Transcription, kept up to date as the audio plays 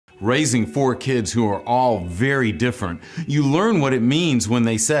Raising 4 kids who are all very different, you learn what it means when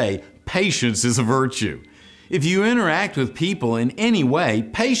they say, patience is a virtue. If you interact with people in any way,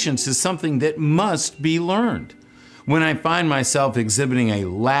 patience is something that must be learned. When I find myself exhibiting a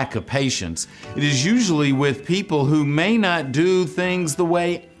lack of patience, it is usually with people who may not do things the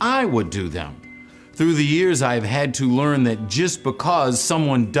way I would do them. Through the years, I've had to learn that just because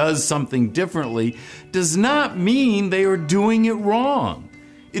someone does something differently does not mean they are doing it wrong.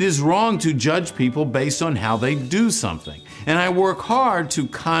 It is wrong to judge people based on how they do something, and I work hard to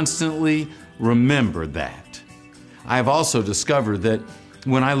constantly remember that. I have also discovered that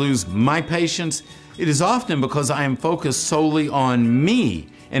when I lose my patience, it is often because I am focused solely on me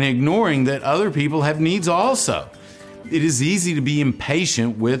and ignoring that other people have needs also. It is easy to be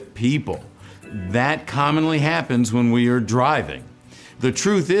impatient with people. That commonly happens when we are driving. The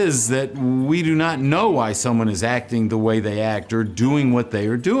truth is that we do not know why someone is acting the way they act or doing what they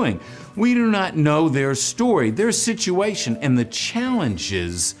are doing. We do not know their story, their situation, and the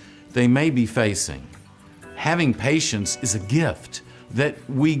challenges they may be facing. Having patience is a gift that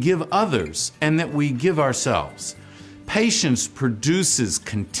we give others and that we give ourselves. Patience produces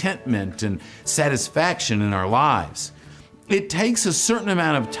contentment and satisfaction in our lives. It takes a certain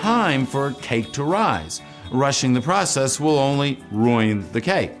amount of time for a cake to rise. Rushing the process will only ruin the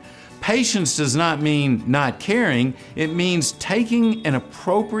cake. Patience does not mean not caring. It means taking an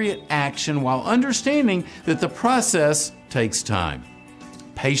appropriate action while understanding that the process takes time.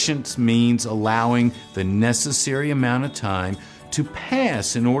 Patience means allowing the necessary amount of time to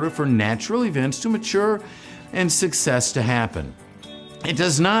pass in order for natural events to mature and success to happen. It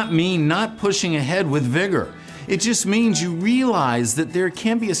does not mean not pushing ahead with vigor. It just means you realize that there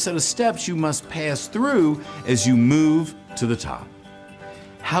can be a set of steps you must pass through as you move to the top.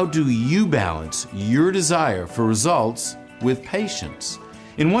 How do you balance your desire for results with patience?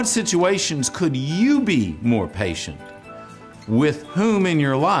 In what situations could you be more patient? With whom in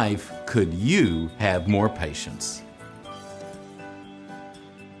your life could you have more patience?